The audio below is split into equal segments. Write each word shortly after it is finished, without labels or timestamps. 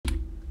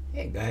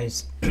Hey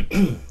guys,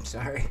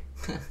 sorry,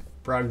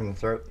 frog in the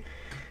throat.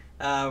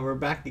 We're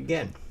back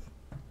again.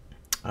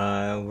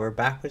 We're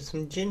back with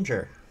some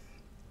Jinjer.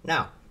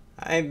 Now,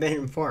 I've been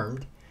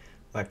informed,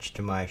 much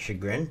to my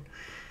chagrin,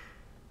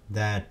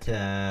 that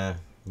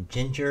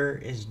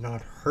Jinjer is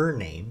not her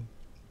name,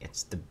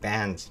 it's the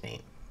band's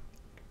name.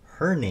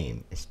 Her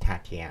name is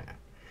Tatiana.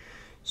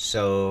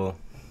 So,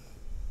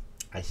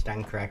 I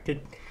stand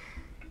corrected.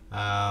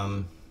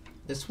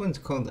 This one's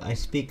called I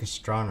Speak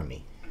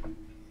Astronomy.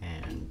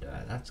 And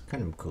that's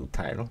kind of a cool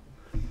title.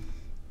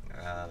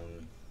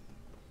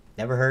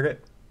 Never heard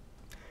it.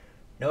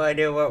 No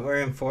idea what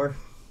we're in for,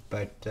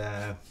 but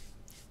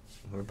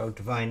we're about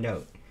to find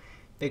out.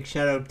 Big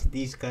shout out to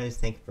these guys.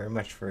 Thank you very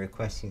much for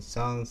requesting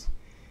songs.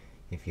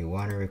 If you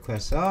want to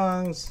request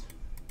songs,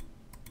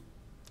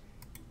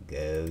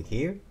 go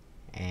here.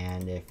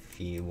 And if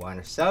you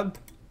want to sub,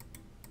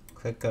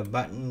 click a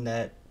button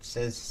that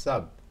says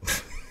sub.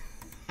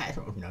 I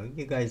don't know.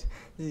 You guys,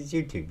 this is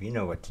YouTube. You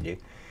know what to do.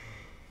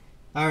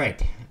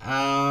 Alright,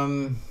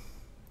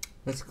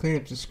 let's clean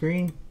up the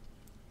screen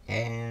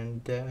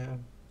and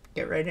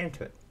get right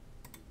into it.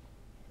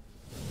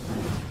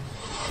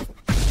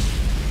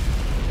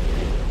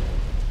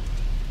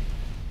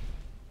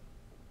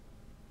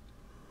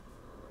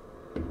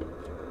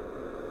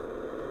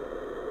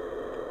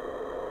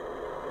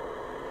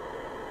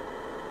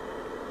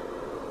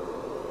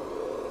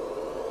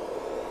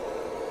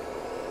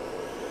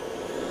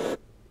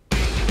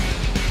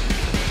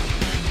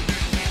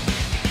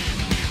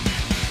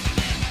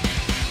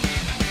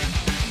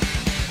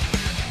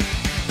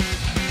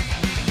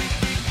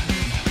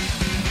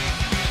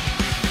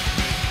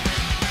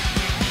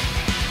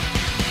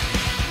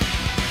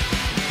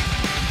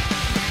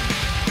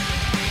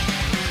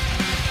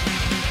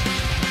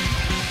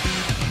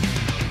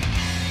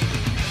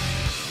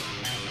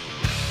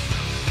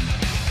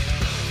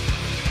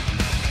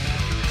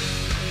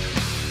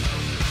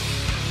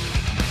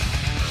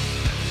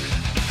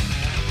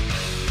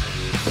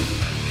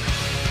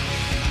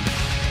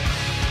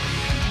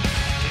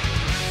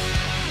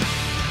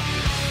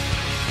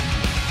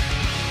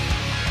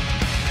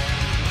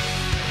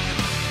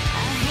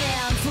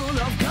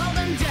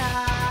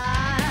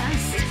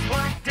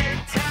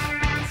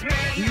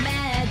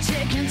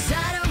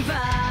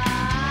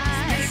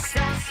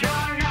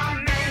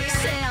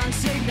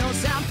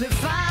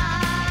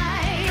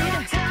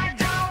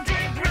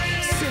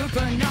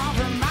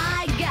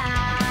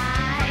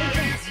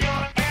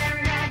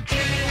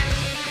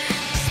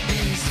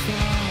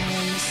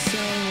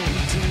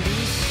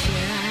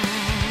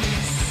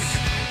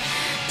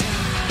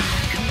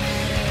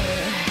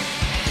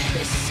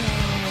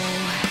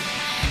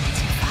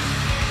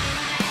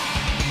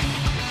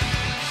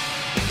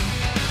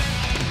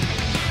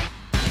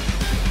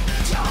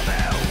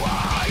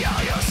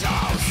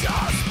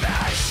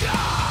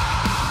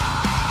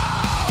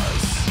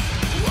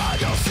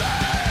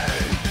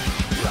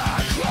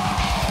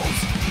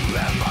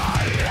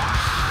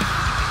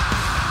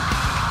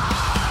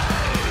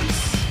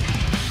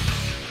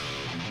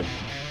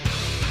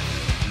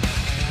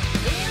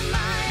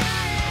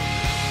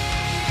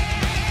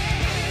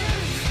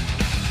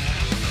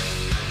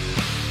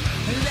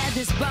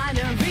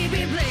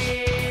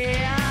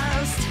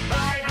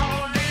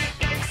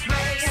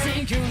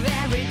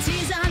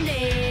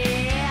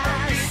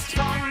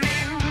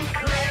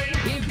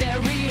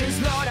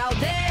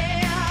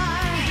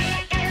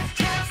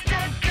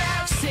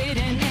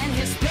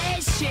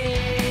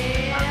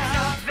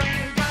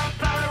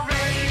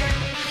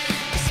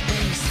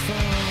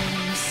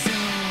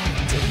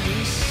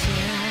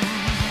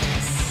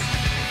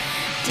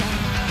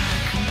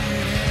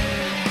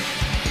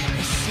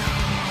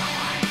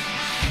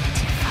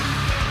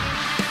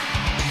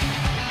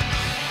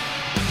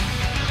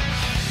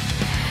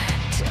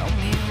 Tell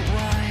me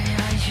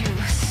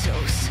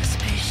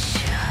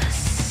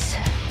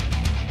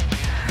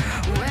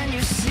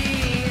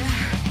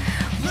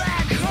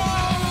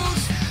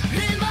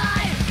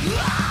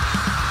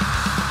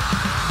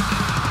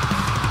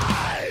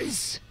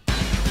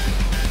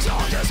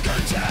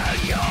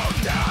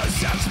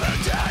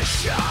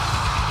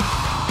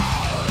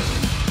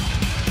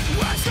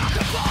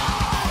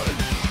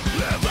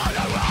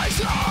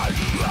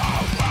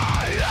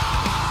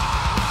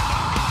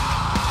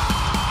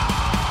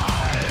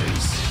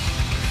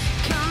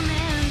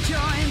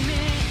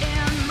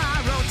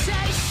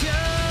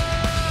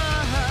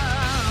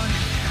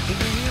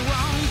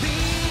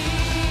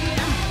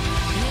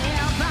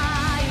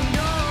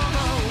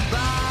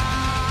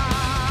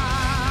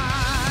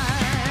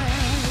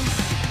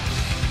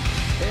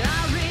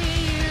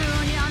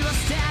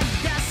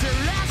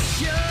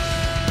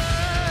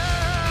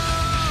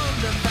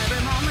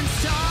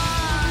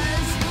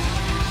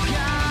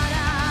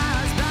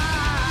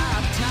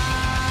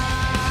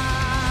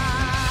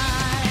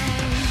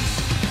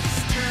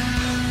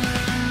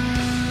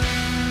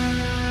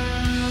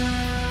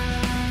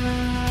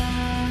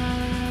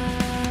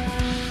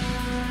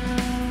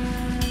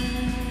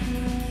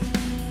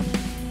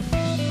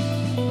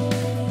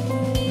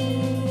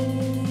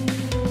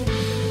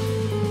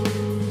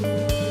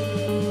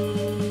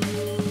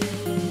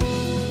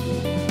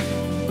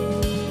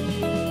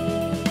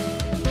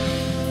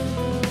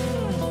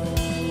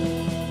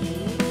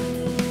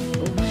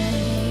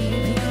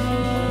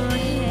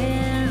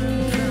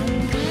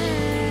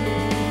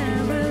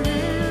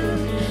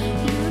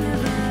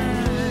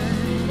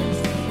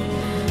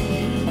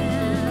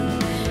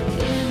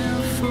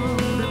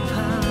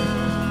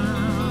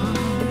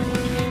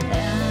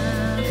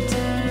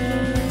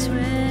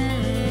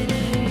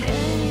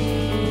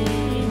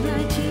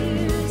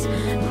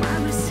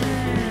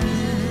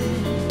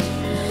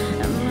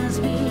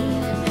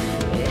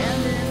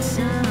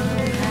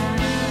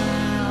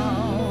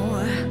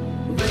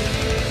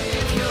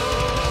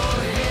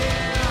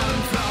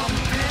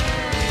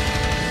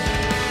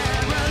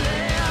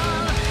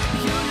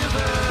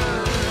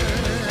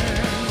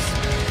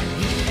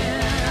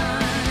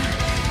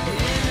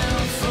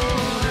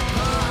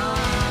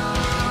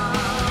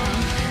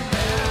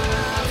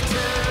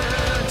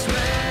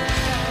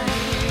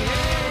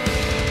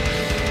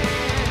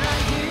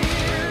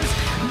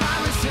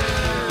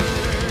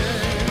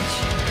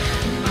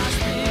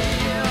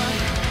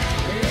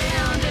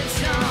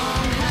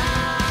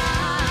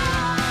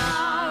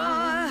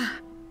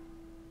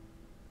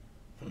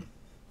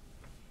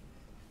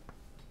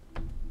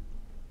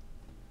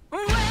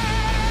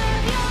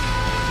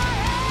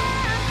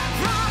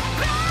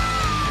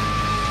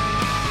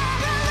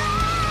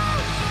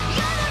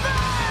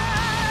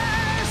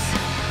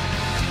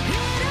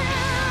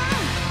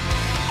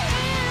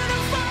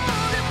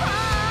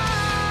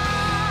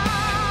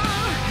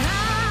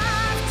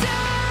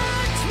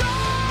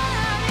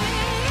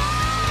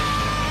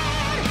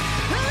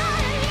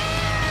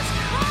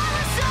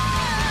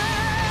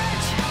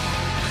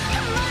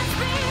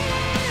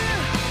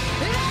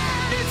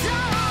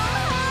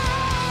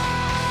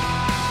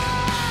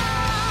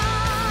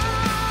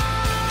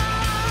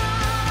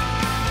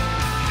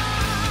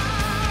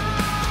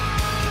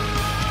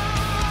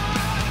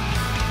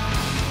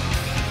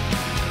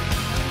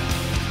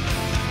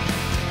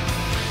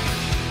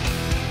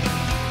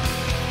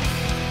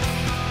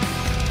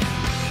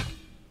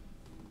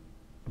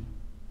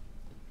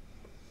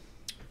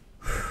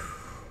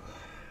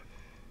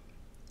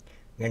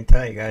gonna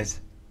tell you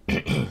guys,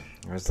 I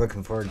was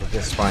looking forward to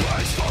this one.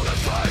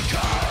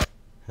 I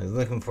was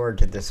looking forward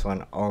to this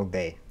one all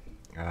day.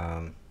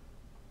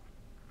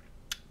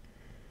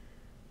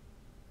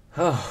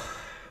 Oh,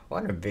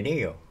 what a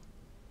video.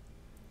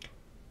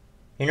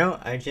 You know,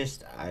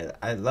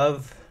 I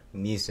love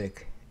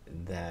music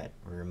that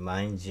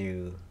reminds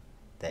you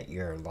that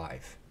you're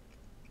alive.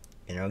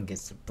 You know,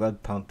 gets the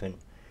blood pumping,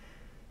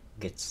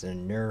 gets the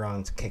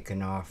neurons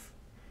kicking off,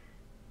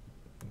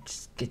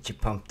 just gets you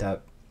pumped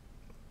up,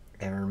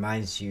 and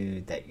reminds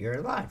you that you're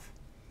alive.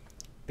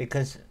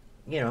 Because,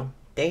 you know,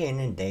 day in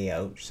and day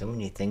out, so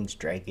many things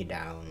drag you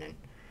down, and,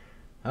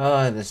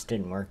 oh, this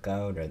didn't work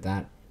out, or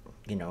that,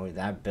 you know,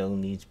 that bill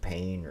needs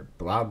paying, or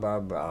blah, blah,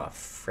 blah,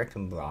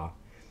 frickin' blah.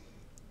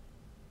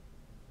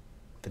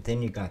 But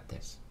then you got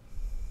this.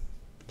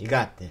 You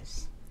got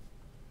this.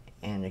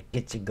 And it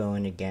gets you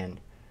going again,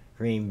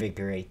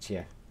 reinvigorates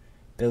you,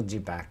 builds you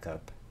back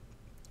up.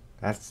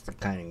 That's the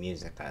kind of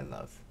music I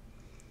love.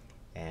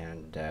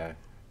 And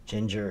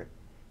Jinjer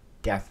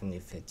definitely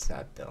fits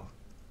that bill.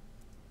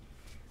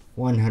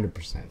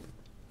 100%.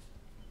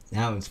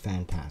 That was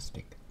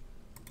fantastic.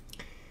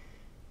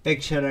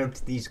 Big shout out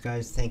to these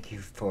guys. Thank you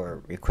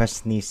for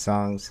requesting these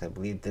songs. I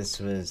believe this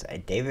was a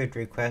David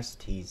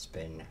request. He's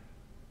been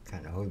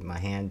kind of holding my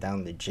hand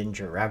down the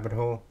Jinjer rabbit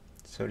hole,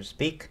 so to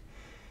speak.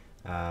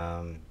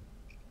 And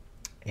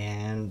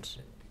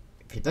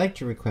if you'd like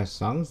to request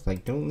songs,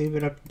 like, don't leave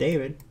it up to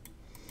David.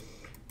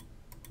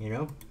 You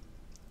know,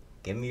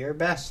 give me your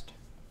best.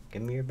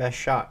 Give me your best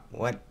shot.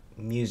 What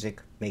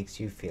music makes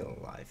you feel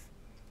alive?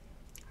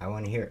 I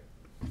want to hear it.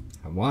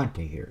 I want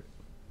to hear it.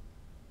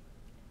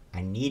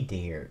 I need to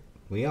hear it.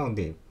 We all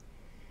do.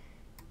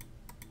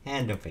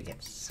 And don't forget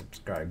to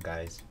subscribe,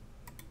 guys.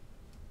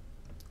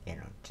 You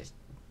know, just,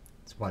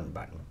 it's one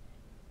button.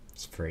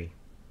 It's free.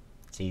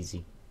 It's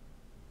easy.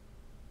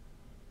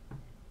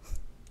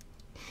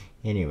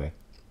 Anyway.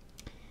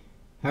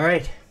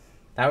 Alright.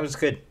 That was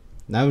good.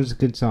 That was a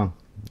good song.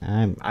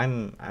 I'm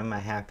a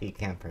happy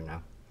camper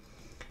now.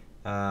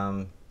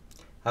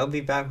 I'll be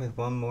back with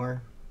one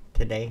more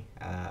today.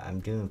 I'm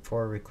doing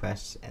 4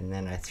 requests, and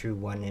then I threw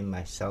one in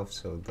myself,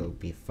 so there'll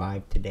be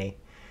 5 today.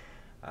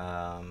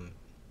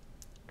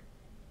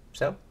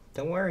 So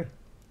don't worry, the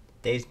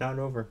day's not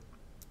over.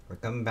 We're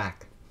coming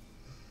back.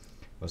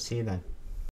 We'll see you then.